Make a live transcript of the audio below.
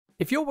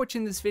If you're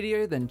watching this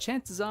video, then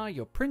chances are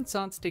your prints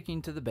aren't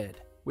sticking to the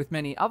bed. With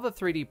many other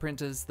 3D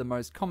printers, the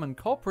most common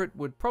culprit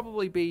would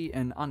probably be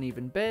an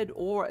uneven bed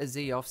or a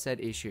Z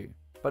offset issue.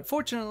 But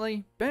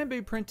fortunately,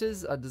 Bambu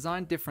printers are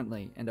designed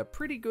differently and are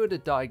pretty good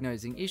at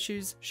diagnosing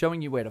issues,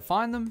 showing you where to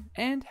find them,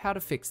 and how to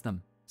fix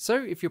them.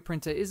 So if your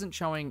printer isn't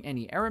showing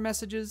any error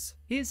messages,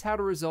 here's how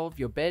to resolve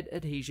your bed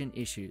adhesion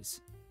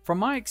issues. From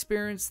my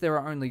experience, there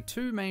are only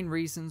two main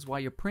reasons why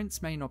your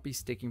prints may not be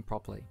sticking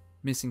properly: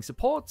 missing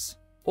supports,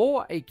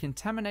 or a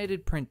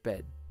contaminated print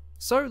bed.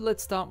 So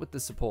let's start with the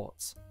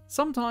supports.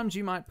 Sometimes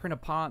you might print a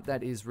part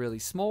that is really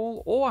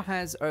small or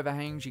has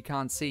overhangs you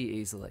can't see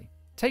easily.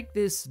 Take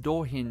this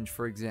door hinge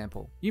for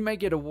example. You may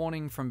get a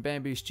warning from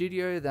Bambu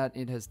Studio that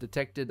it has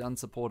detected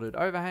unsupported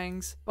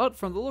overhangs, but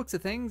from the looks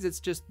of things it's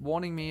just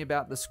warning me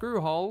about the screw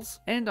holes,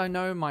 and I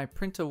know my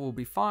printer will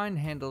be fine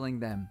handling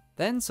them.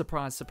 Then,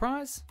 surprise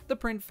surprise, the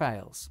print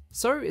fails.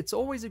 So it's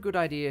always a good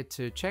idea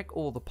to check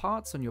all the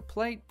parts on your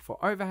plate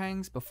for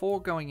overhangs before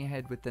going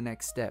ahead with the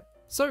next step.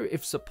 So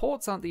if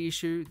supports aren't the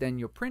issue, then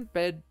your print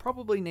bed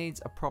probably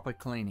needs a proper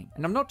cleaning.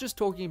 And I'm not just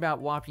talking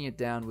about wiping it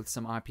down with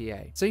some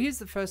IPA. So here's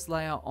the first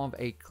layer of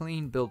a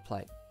clean build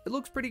plate. It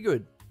looks pretty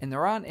good, and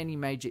there aren't any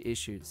major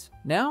issues.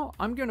 Now,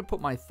 I'm going to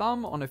put my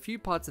thumb on a few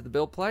parts of the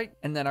build plate,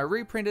 and then I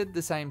reprinted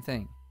the same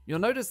thing. You'll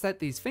notice that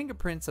these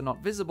fingerprints are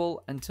not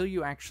visible until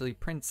you actually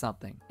print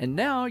something. And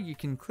now you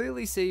can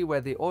clearly see where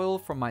the oil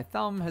from my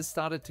thumb has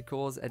started to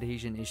cause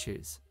adhesion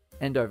issues.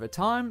 And over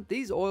time,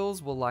 these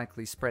oils will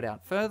likely spread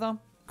out further,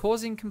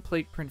 causing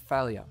complete print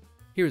failure.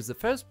 Here is the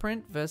first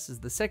print versus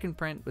the second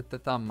print with the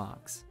thumb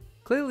marks,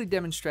 clearly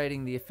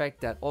demonstrating the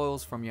effect that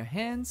oils from your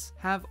hands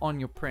have on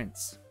your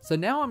prints. So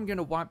now I'm going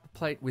to wipe the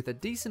plate with a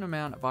decent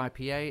amount of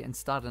IPA and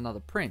start another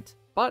print.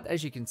 But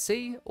as you can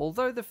see,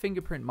 although the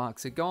fingerprint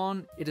marks are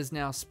gone, it has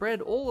now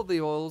spread all of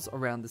the oils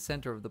around the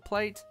center of the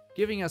plate,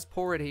 giving us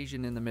poor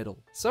adhesion in the middle.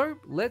 So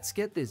let's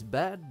get this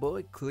bad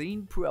boy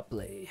cleaned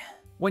properly.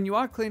 When you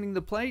are cleaning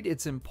the plate,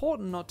 it's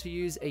important not to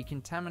use a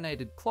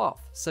contaminated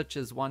cloth, such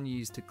as one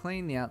used to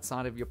clean the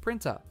outside of your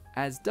printer,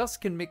 as dust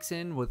can mix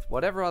in with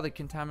whatever other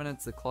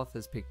contaminants the cloth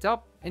has picked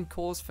up and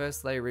cause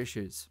first layer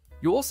issues.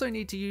 You also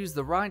need to use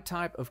the right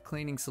type of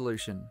cleaning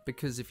solution,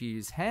 because if you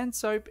use hand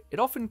soap, it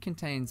often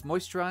contains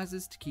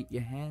moisturizers to keep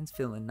your hands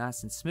feeling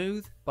nice and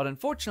smooth, but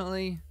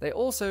unfortunately, they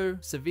also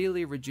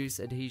severely reduce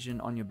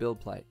adhesion on your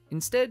build plate.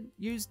 Instead,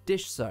 use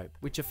dish soap,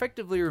 which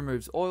effectively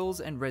removes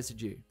oils and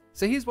residue.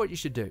 So here's what you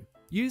should do.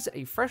 Use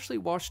a freshly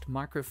washed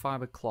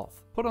microfiber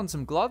cloth. Put on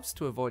some gloves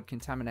to avoid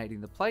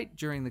contaminating the plate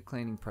during the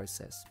cleaning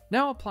process.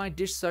 Now apply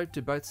dish soap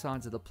to both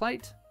sides of the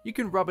plate. You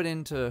can rub it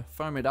in to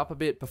foam it up a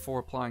bit before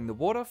applying the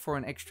water for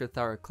an extra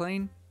thorough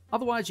clean.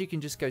 Otherwise, you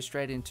can just go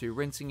straight into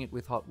rinsing it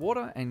with hot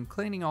water and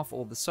cleaning off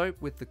all the soap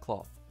with the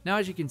cloth. Now,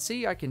 as you can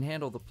see, I can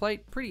handle the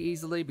plate pretty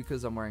easily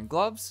because I'm wearing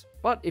gloves,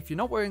 but if you're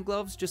not wearing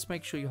gloves, just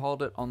make sure you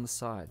hold it on the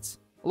sides.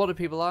 A lot of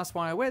people ask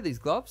why I wear these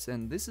gloves,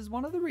 and this is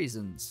one of the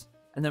reasons.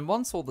 And then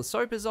once all the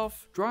soap is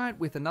off, dry it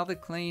with another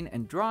clean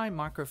and dry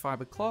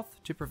microfiber cloth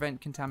to prevent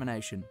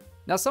contamination.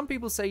 Now, some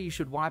people say you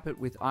should wipe it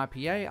with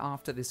IPA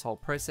after this whole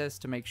process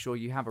to make sure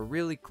you have a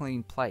really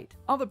clean plate.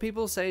 Other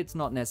people say it's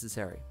not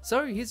necessary.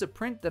 So here's a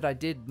print that I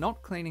did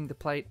not cleaning the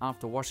plate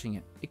after washing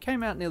it. It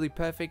came out nearly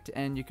perfect,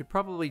 and you could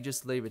probably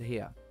just leave it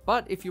here.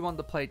 But if you want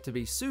the plate to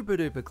be super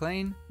duper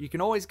clean, you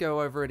can always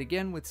go over it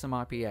again with some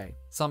IPA.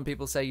 Some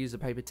people say use a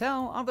paper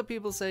towel, other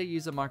people say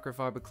use a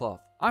microfiber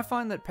cloth. I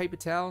find that paper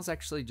towels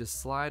actually just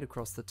slide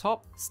across the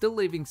top, still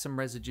leaving some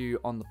residue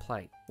on the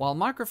plate, while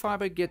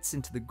microfiber gets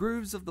into the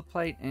grooves of the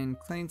plate and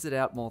cleans it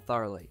out more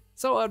thoroughly.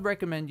 So I'd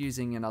recommend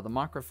using another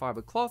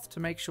microfiber cloth to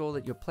make sure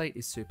that your plate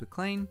is super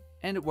clean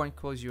and it won't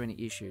cause you any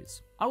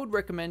issues. I would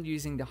recommend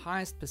using the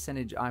highest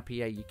percentage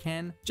IPA you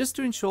can, just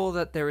to ensure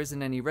that there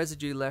isn't any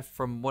residue left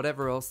from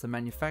whatever else the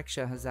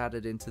manufacturer has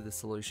added into the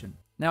solution.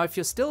 Now, if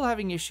you're still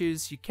having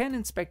issues, you can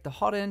inspect the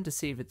hot end to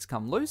see if it's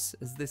come loose,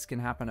 as this can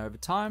happen over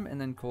time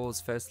and then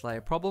cause first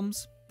layer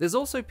problems. There's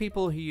also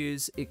people who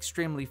use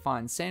extremely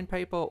fine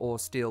sandpaper or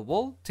steel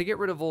wool to get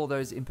rid of all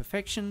those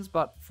imperfections,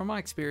 but from my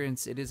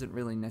experience, it isn't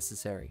really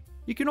necessary.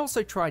 You can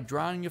also try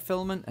drying your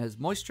filament, as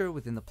moisture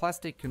within the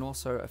plastic can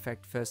also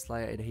affect first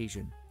layer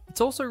adhesion.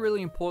 It's also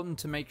really important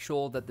to make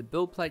sure that the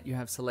build plate you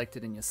have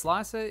selected in your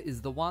slicer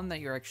is the one that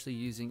you're actually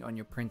using on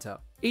your printer.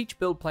 Each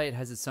build plate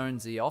has its own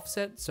Z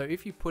offset, so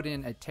if you put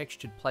in a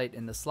textured plate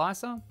in the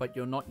slicer, but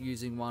you're not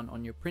using one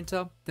on your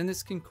printer, then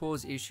this can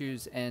cause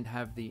issues and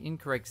have the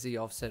incorrect Z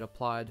offset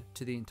applied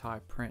to the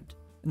entire print.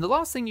 And the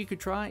last thing you could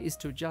try is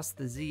to adjust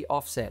the Z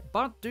offset,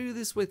 but do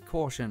this with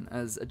caution,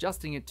 as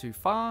adjusting it too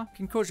far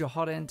can cause your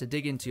hot end to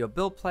dig into your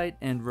build plate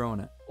and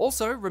ruin it.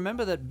 Also,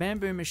 remember that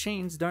Bambu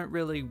machines don't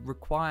really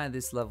require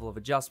this level of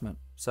adjustment,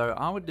 so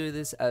I would do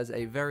this as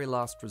a very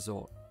last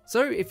resort.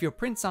 So if your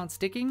prints aren't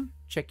sticking,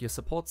 check your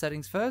support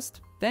settings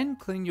first, then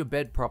clean your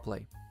bed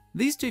properly.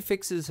 These two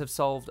fixes have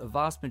solved a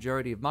vast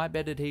majority of my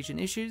bed adhesion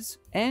issues,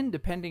 and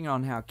depending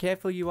on how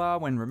careful you are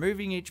when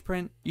removing each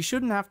print, you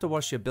shouldn't have to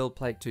wash your build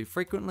plate too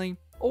frequently.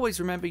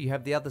 Always remember you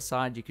have the other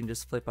side you can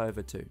just flip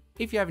over to.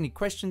 If you have any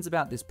questions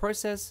about this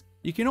process,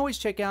 You can always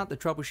check out the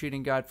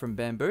troubleshooting guide from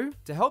Bambu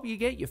to help you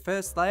get your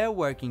first layer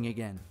working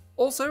again.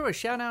 Also, a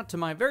shout out to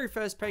my very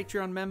first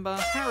Patreon member,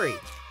 Harry.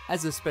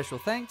 As a special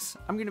thanks,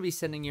 I'm going to be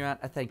sending you out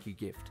a thank you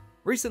gift.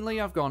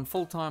 Recently, I've gone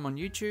full time on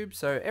YouTube,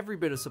 so every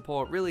bit of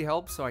support really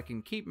helps so I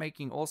can keep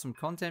making awesome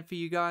content for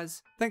you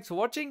guys. Thanks for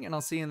watching, and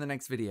I'll see you in the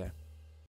next video.